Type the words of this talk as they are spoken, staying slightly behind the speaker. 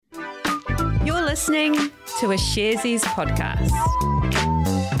listening to a Sharesies podcast.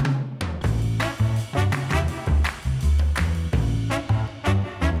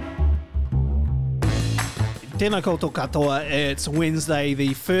 Tēnā koutou katoa, it's Wednesday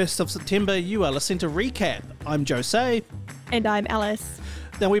the 1st of September. You are listening to Recap. I'm Jose. And I'm Alice.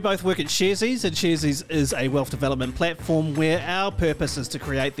 Now, we both work at Sharesies, and Sharesies is a wealth development platform where our purpose is to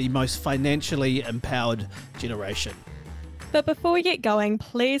create the most financially empowered generation. But before we get going,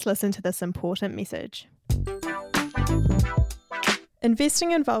 please listen to this important message.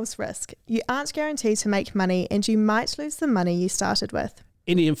 Investing involves risk. You aren't guaranteed to make money, and you might lose the money you started with.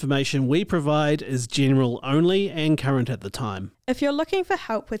 Any information we provide is general only and current at the time. If you're looking for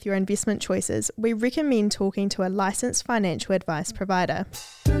help with your investment choices, we recommend talking to a licensed financial advice provider.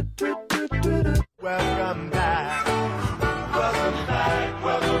 Welcome back. Welcome back.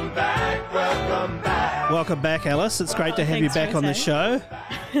 Welcome back. Welcome back. Welcome back, Alice. It's great to have you back on the show.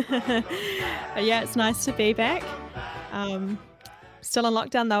 Yeah, it's nice to be back. Still in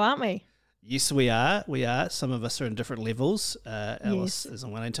lockdown though, aren't we? Yes, we are. Some of us are in different levels. Alice is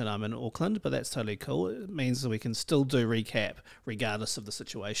in Wellington, I'm in Auckland, but that's totally cool. It means that we can still do Recap regardless of the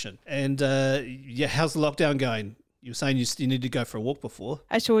situation. And how's the lockdown going? You were saying you need to go for a walk before.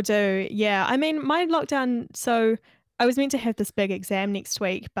 I sure do, yeah. I mean, my lockdown, so I was meant to have this big exam next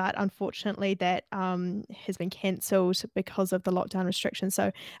week, but unfortunately that has been cancelled because of the lockdown restrictions.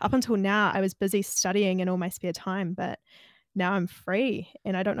 So up until now, I was busy studying in all my spare time, but now I'm free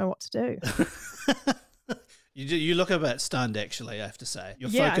and I don't know what to do. You look a bit stunned, actually, I have to say.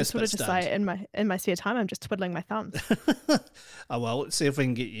 You're yeah, focused, I'm sort of just stunned. like in my spare time, I'm just twiddling my thumbs. Oh, well, let's see if we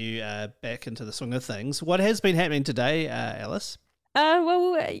can get you back into the swing of things. What has been happening today, Alice?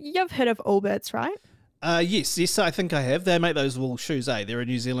 Well, you've heard of Allbirds, right? Yes, I think I have. They make those wool shoes, eh? They're a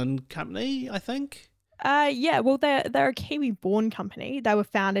New Zealand company, I think. Yeah, well, they're a Kiwi-born company. They were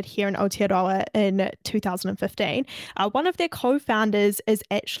founded here in Aotearoa in 2015. One of their co-founders is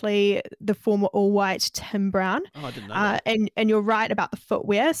actually the former All-White Tim Brown. Oh, I didn't know that. And you're right about the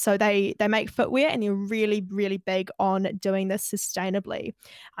footwear. So they make footwear and they're really, really big on doing this sustainably.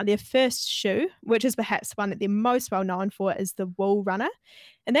 Their first shoe, which is perhaps the one that they're most well known for, is the Wool Runner.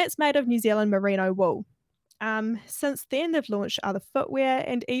 And that's made of New Zealand merino wool. Since then, they've launched other footwear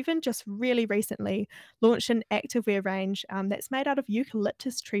and even just really recently launched an activewear range that's made out of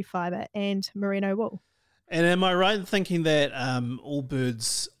eucalyptus tree fibre and merino wool. And am I right in thinking that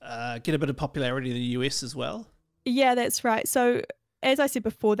Allbirds get a bit of popularity in the US as well? Yeah, that's right. So as I said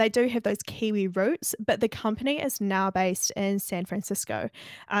before, they do have those Kiwi roots, but the company is now based in San Francisco.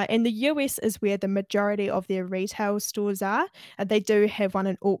 And the US is where the majority of their retail stores are. They do have one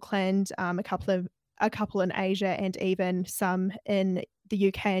in Auckland, a couple in Asia, and even some in the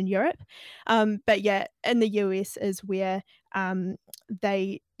UK and Europe. But yeah, in the US is where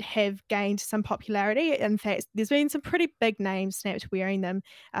they have gained some popularity. In fact, there's been some pretty big names snapped wearing them,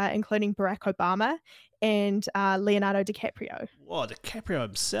 including Barack Obama and Leonardo DiCaprio. Wow, DiCaprio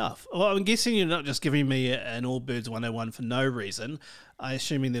himself. Well, I'm guessing you're not just giving me an Allbirds 101 for no reason. I'm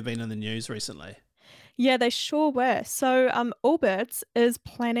assuming they've been in the news recently. Yeah, they sure were. So Allbirds is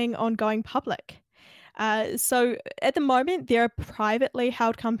planning on going public. So at the moment, they're a privately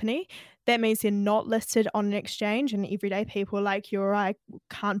held company. That means they're not listed on an exchange, and everyday people like you or I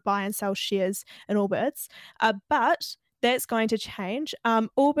can't buy and sell shares in Allbirds. But that's going to change.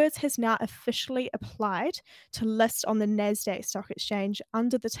 Allbirds has now officially applied to list on the NASDAQ stock exchange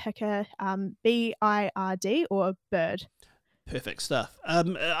under the ticker BIRD or BIRD. Perfect stuff.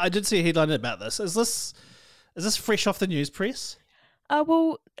 I did see a headline about this. Is this fresh off the news press?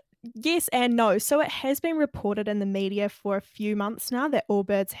 Well, yes and no. So it has been reported in the media for a few months now that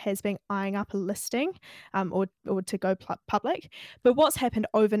Allbirds has been eyeing up a listing or to go public. But what's happened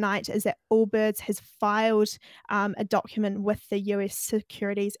overnight is that Allbirds has filed a document with the US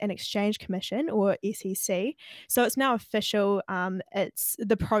Securities and Exchange Commission, or SEC. So it's now official.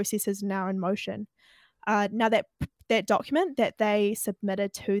 The process is now in motion. Now that document that they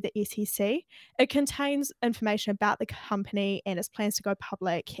submitted to the SEC, it contains information about the company and its plans to go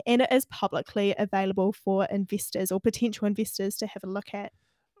public, and it is publicly available for investors or potential investors to have a look at.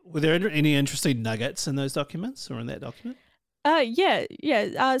 Were there any interesting nuggets in those documents or in that document?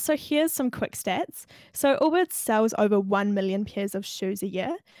 Yeah. So here's some quick stats. So Allbirds sells over 1 million pairs of shoes a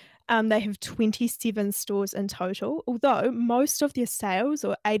year. They have 27 stores in total, although most of their sales,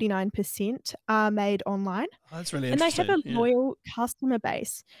 or 89%, are made online. Oh, that's really And they interesting. have a loyal customer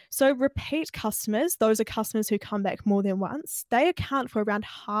base. So repeat customers, those are customers who come back more than once, they account for around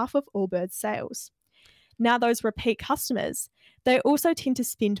half of Allbirds sales. Now, those repeat customers, They also tend to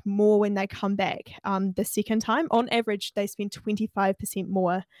spend more when they come back the second time. On average, they spend 25%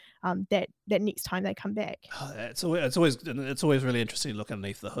 more that next time they come back. Oh, it's always really interesting to look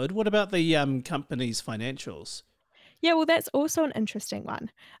underneath the hood. What about the company's financials? Yeah, well, that's also an interesting one.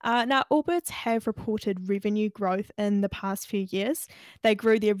 Now, Allbirds have reported revenue growth in the past few years. They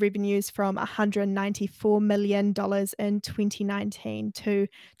grew their revenues from $194 million in 2019 to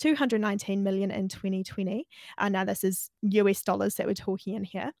 $219 million in 2020. Now, this is US dollars that we're talking in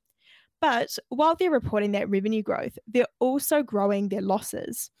here. But while they're reporting that revenue growth, they're also growing their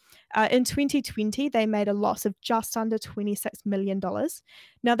losses. In 2020, they made a loss of just under $26 million.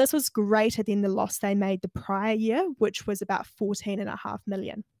 Now, this was greater than the loss they made the prior year, which was about $14.5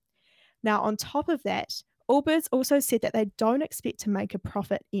 million. Now, on top of that, Allbirds also said that they don't expect to make a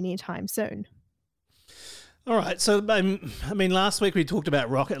profit anytime soon. All right. So, I mean, last week we talked about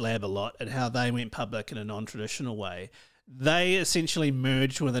Rocket Lab a lot and how they went public in a non-traditional way. They essentially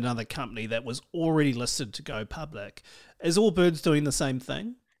merged with another company that was already listed to go public. Is Allbirds doing the same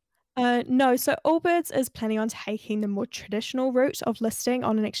thing? No, so Allbirds is planning on taking the more traditional route of listing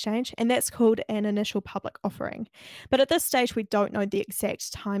on an exchange, and that's called an initial public offering. But at this stage, we don't know the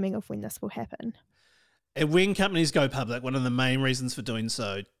exact timing of when this will happen. And when companies go public, one of the main reasons for doing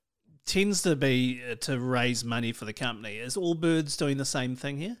so tends to be to raise money for the company. Is Allbirds doing the same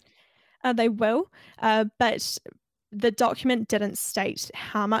thing here? They will, but the document didn't state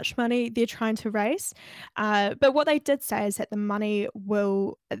how much money they're trying to raise. But what they did say is that the money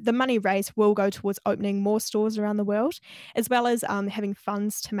raised will go towards opening more stores around the world, as well as having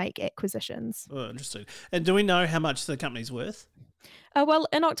funds to make acquisitions. Oh, interesting. And do we know how much the company's worth? Well,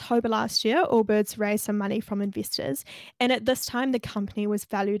 in October last year, Allbirds raised some money from investors, and at this time, the company was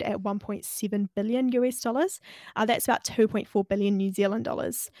valued at $1.7 billion US dollars. That's about 2.4 billion New Zealand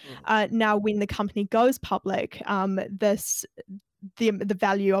dollars. Now, when the company goes public, the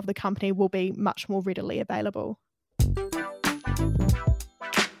value of the company will be much more readily available.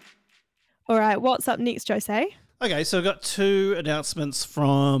 All right, what's up next, Jose? Okay, so I've got two announcements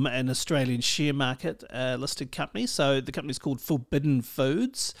from an Australian share market listed company. So the company's called Forbidden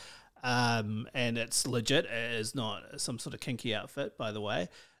Foods, and it's legit. It is not some sort of kinky outfit, by the way.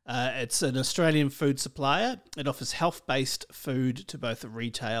 It's an Australian food supplier. It offers health-based food to both the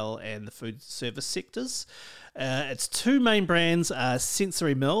retail and the food service sectors. Its two main brands are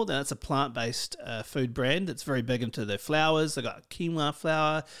Sensory Mill, and it's a plant-based food brand. It's very big into their flours. They've got quinoa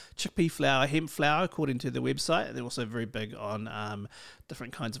flour, chickpea flour, hemp flour, according to their website. And they're also very big on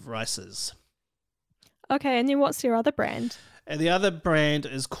different kinds of rices. Okay, and then what's your other brand? And the other brand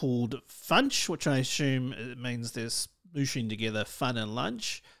is called Funch, which I assume it means there's smooshing together fun and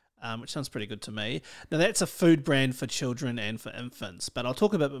lunch, which sounds pretty good to me. Now, that's a food brand for children and for infants, but I'll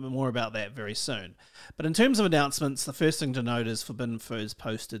talk a bit more about that very soon. But in terms of announcements, the first thing to note is Forbidden Foods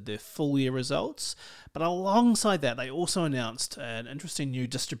posted their full year results, but alongside that, they also announced an interesting new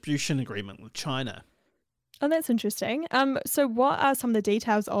distribution agreement with China. Oh, that's interesting. So what are some of the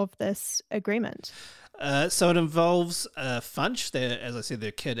details of this agreement? So it involves Funch, as I said,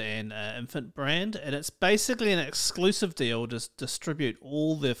 their kid and infant brand, and it's basically an exclusive deal to distribute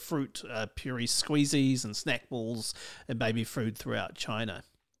all their fruit puree squeezies and snack balls and baby food throughout China.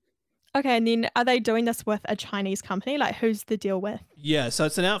 Okay, and then are they doing this with a Chinese company? Like, who's the deal with? Yeah, so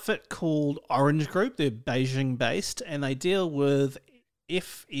it's an outfit called Orange Group. They're Beijing-based, and they deal with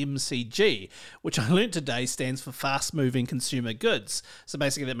FMCG, which I learnt today stands for fast-moving consumer goods. So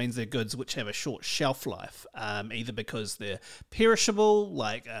basically that means they're goods which have a short shelf life, either because they're perishable,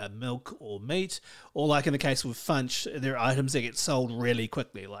 like milk or meat, or like in the case with Funch, they're items that get sold really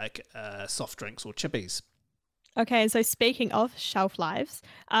quickly, like soft drinks or chippies. Okay, so speaking of shelf lives,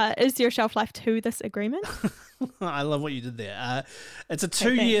 is there a shelf life to this agreement? I love what you did there. It's a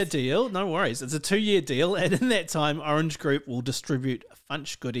 2-year deal. No worries. It's a 2-year deal. And in that time, Orange Group will distribute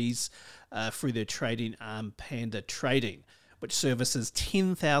Funch goodies through their trading arm, Panda Trading, which services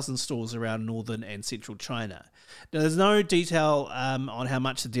 10,000 stores around northern and central China. Now, there's no detail on how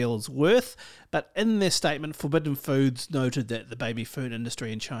much the deal is worth, but in their statement, Forbidden Foods noted that the baby food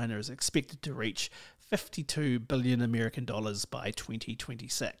industry in China is expected to reach 52 billion American dollars by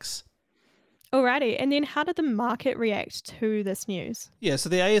 2026. Alrighty, and then how did the market react to this news? Yeah, so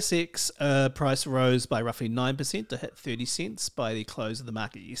the ASX price rose by roughly 9% to hit 30 cents by the close of the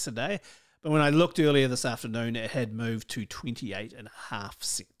market yesterday. But when I looked earlier this afternoon, it had moved to 28.5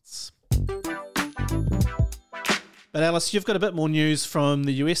 cents. But Alice, you've got a bit more news from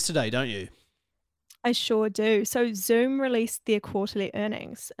the US today, don't you? I sure do. So Zoom released their quarterly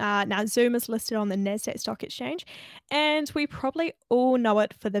earnings. Now, Zoom is listed on the NASDAQ Stock Exchange, and we probably all know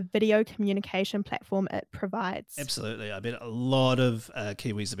it for the video communication platform it provides. Absolutely. I bet a lot of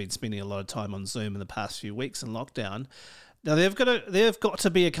Kiwis have been spending a lot of time on Zoom in the past few weeks in lockdown. Now, they've got to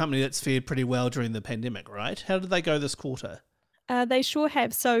be a company that's fared pretty well during the pandemic, right? How did they go this quarter? They sure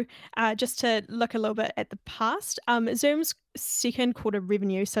have. So, just to look a little bit at the past, Zoom's second quarter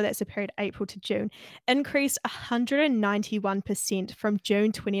revenue, so that's the period April to June, increased 191% from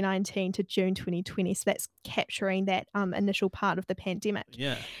June 2019 to June 2020. So that's capturing that initial part of the pandemic.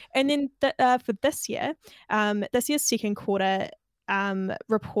 Yeah. And then for this year's second quarter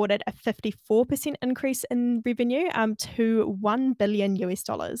reported a 54% increase in revenue to $1 billion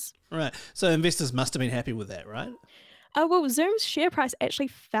US. Right. So investors must have been happy with that, right? Well, Zoom's share price actually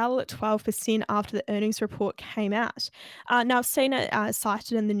fell at 12% after the earnings report came out. Now, I've seen it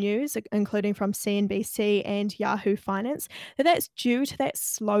cited in the news, including from CNBC and Yahoo Finance, that's due to that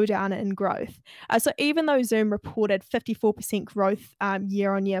slowdown in growth. So even though Zoom reported 54% growth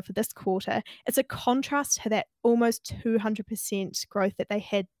year on year for this quarter, it's a contrast to that almost 200% growth that they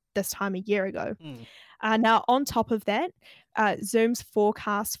had this time a year ago. Now, on top of that, Zoom's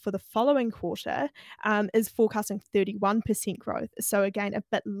forecast for the following quarter is forecasting 31% growth. So again, a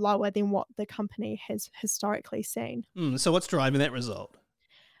bit lower than what the company has historically seen. So what's driving that result?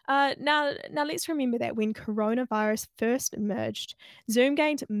 Now let's remember that when coronavirus first emerged, Zoom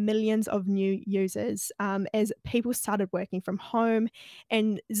gained millions of new users as people started working from home,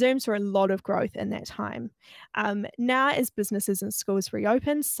 and Zoom saw a lot of growth in that time. Now, as businesses and schools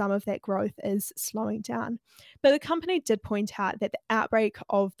reopen, some of that growth is slowing down. But the company did point out that the outbreak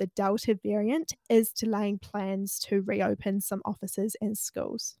of the Delta variant is delaying plans to reopen some offices and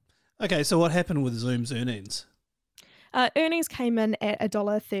schools. Okay, so what happened with Zoom's earnings? Earnings came in at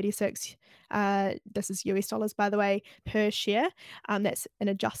 $1.36. This is US dollars, by the way, per share. That's an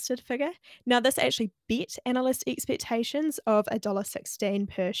adjusted figure. Now, this actually beat analyst expectations of $1.16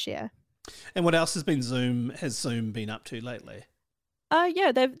 per share. And what else has Zoom been up to lately?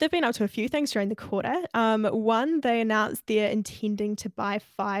 Yeah, they've been up to a few things during the quarter. One, they announced they're intending to buy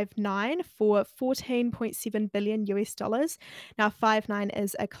Five9 for $14.7 billion US dollars. Now, Five9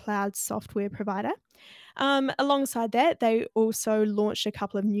 is a cloud software provider. Alongside that, they also launched a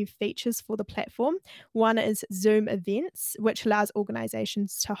couple of new features for the platform. One is Zoom Events, which allows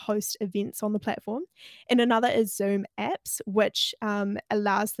organizations to host events on the platform. And another is Zoom Apps, which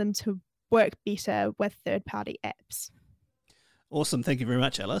allows them to work better with third-party apps. Awesome. Thank you very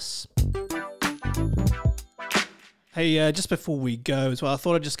much, Alice. Hey, just before we go as well, I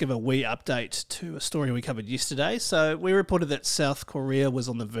thought I'd just give a wee update to a story we covered yesterday. So we reported that South Korea was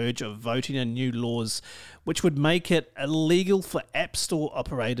on the verge of voting in new laws which would make it illegal for app store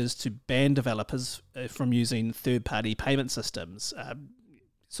operators to ban developers from using third-party payment systems.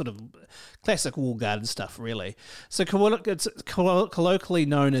 Sort of classic walled garden stuff, really. So it's colloquially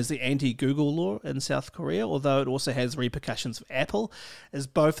known as the anti-Google law in South Korea, although it also has repercussions for Apple, as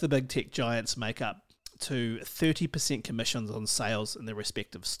both the big tech giants make up to 30% commissions on sales in their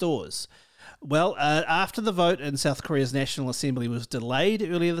respective stores. Well, after the vote in South Korea's National Assembly was delayed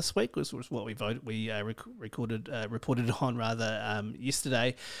earlier this week, which was what we reported on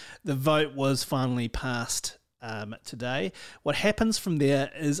yesterday, the vote was finally passed today. What happens from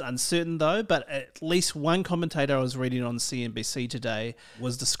there is uncertain though, but at least one commentator I was reading on CNBC today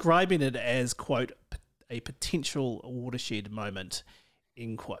was describing it as, quote, a potential watershed moment,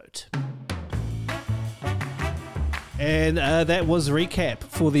 end quote. And that was Recap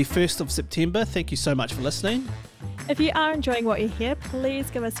for the 1st of September. Thank you so much for listening. If you are enjoying what you hear,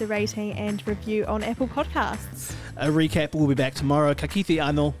 please give us a rating and review on Apple Podcasts. A Recap will be back tomorrow. Ka kite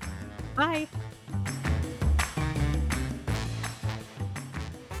anō. Bye.